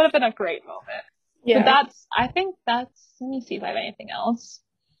happened. That would have been a great moment. Yeah. But let me see if I have anything else.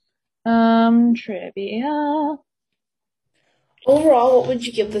 Trivia. Overall, what would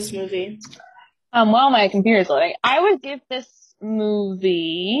you give this movie? While my computer's loading, I would give this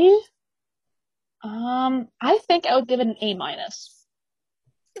movie, I think I would give it an A-.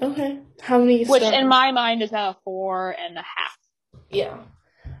 Okay. How many stars? Which in my mind is a 4.5. Yeah.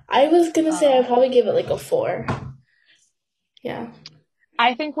 I was gonna say I'd probably give it like a 4. Yeah.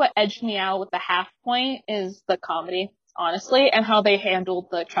 I think what edged me out with the half point is the comedy, honestly, and how they handled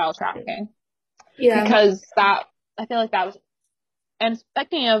the child trafficking. Yeah. Because I feel like that was, and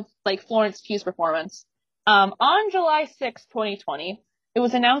speaking of like Florence Pugh's performance, on July 6, 2020, it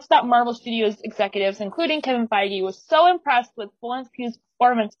was announced that Marvel Studios executives, including Kevin Feige, was so impressed with Florence Pugh's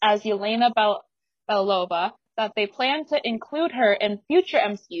performance as Yelena Belova that they plan to include her in future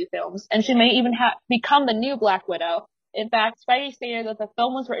MCU films, and she may even become the new Black Widow. In fact, Feige stated that the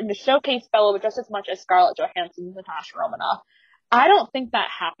film was written to showcase Belova just as much as Scarlett Johansson and Natasha Romanoff. I don't think that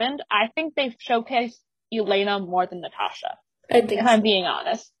happened. I think they showcased Yelena more than Natasha. I think if I'm being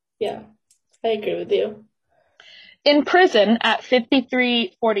honest. Yeah, I agree with you. In prison, at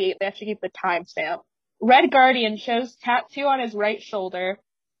 53:48, they actually keep the timestamp, Red Guardian shows tattoo on his right shoulder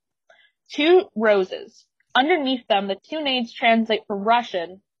 2 roses. Underneath them, the 2 names translate from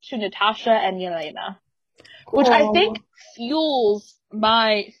Russian to Natasha and Yelena. Which I think fuels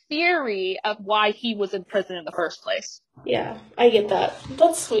my theory of why he was in prison in the first place. Yeah, I get that.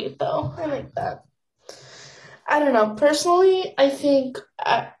 That's sweet, though. I like that. I don't know. Personally, I think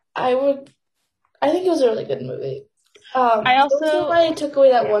I think it was a really good movie. I also why I took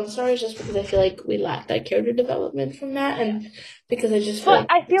away that 1 star is just because I feel like we lacked that character development from that, and because I just feel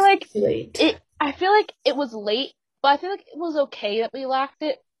I feel like it was late, but I feel like it was okay that we lacked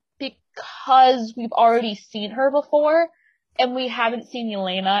it because we've already seen her before, and we haven't seen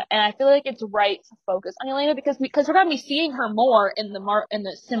Yelena, and I feel like it's right to focus on Yelena because we're gonna be seeing her more in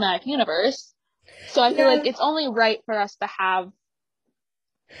the cinematic universe. So I feel like it's only right for us to have.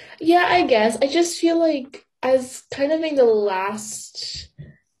 Yeah, I guess. I just feel like as kind of being the last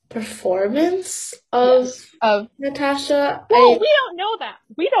performance of Natasha. Well, we don't know that.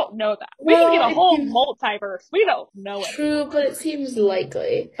 We We can get a whole multiverse. We don't know it. True, but it seems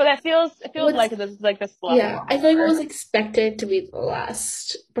likely. But it feels like this is like this level. Yeah, I feel like it was expected to be the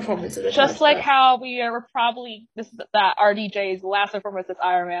last performance of Natasha. Just like how we were probably that RDJ's last performance as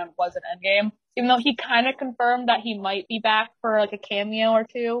Iron Man was an Endgame. Even though he kind of confirmed that he might be back for like a cameo or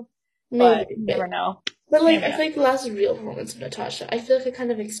 2. But you never know. But like, I feel like the last real performance of Natasha, I feel like I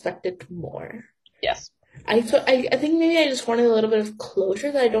kind of expected more. Yes. I think maybe I just wanted a little bit of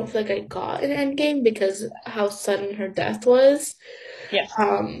closure that I don't feel like I got in Endgame because how sudden her death was. Yes.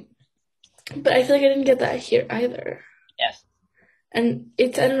 But I feel like I didn't get that here either. Yes. And I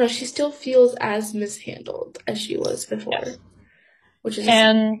don't know, she still feels as mishandled as she was before. Yes. Which is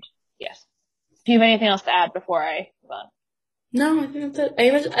yes. Do you have anything else to add before I move on? No, I think that's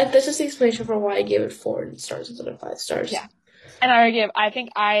it. That's just the explanation for why I gave it 4 stars instead of 5 stars. Yeah. And I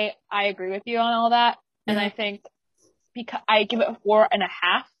think I agree with you on all that. And I think because I give it a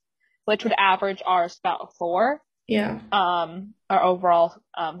 4.5, which would average ours about a 4. Yeah. Our overall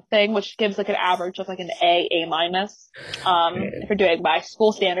thing, which gives like an average of like an A-. If you're doing by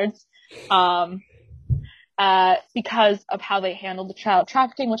school standards. Because of how they handled the child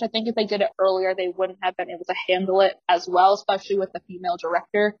trafficking, which I think if they did it earlier, they wouldn't have been able to handle it as well, especially with the female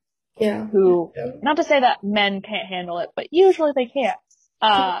director. Yeah. Who, not to say that men can't handle it, but usually they can't.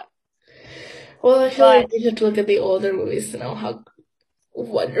 Well, I feel like we have to look at the older movies to know how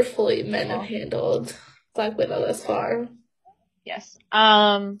wonderfully men have handled Black Widow thus far. Yes.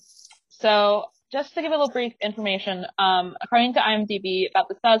 So, just to give a little brief information, according to IMDb, about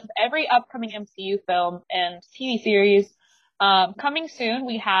the status of every upcoming MCU film and TV series, coming soon,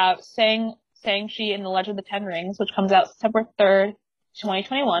 we have Shang-Chi and the Legend of the Ten Rings, which comes out September 3rd,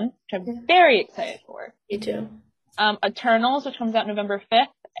 2021, which I'm very excited for. Me too. Eternals, which comes out November 5th,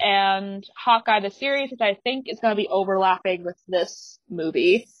 and Hawkeye the series, which I think is going to be overlapping with this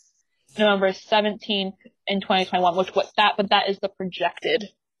movie, November 17th in 2021, but that is the projected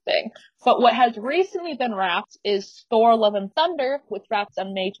thing. But what has recently been wrapped is Thor Love and Thunder, which wraps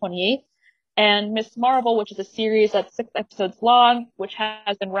on May 28th, and Miss Marvel, which is a series that's 6 episodes long, which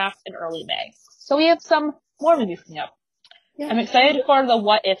has been wrapped in early May. So we have some more movies coming up. Yeah. I'm excited for the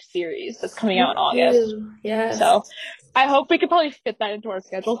What If series that's coming out in August. Yes. So I hope we can probably fit that into our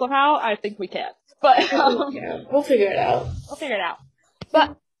schedule somehow. I think we can. But yeah, we'll figure it out.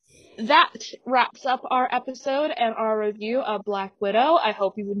 But that wraps up our episode and our review of Black Widow. I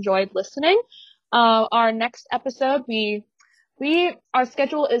hope you enjoyed listening. Our next episode, our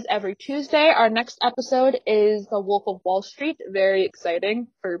schedule is every Tuesday. Our next episode is The Wolf of Wall Street. Very exciting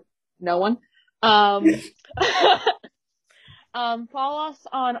for no one. Follow us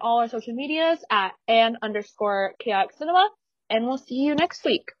on all our social medias at @Ann_Chaotic Cinema, and we'll see you next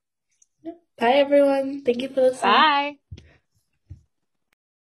week. Bye, everyone. Thank you for listening. Bye.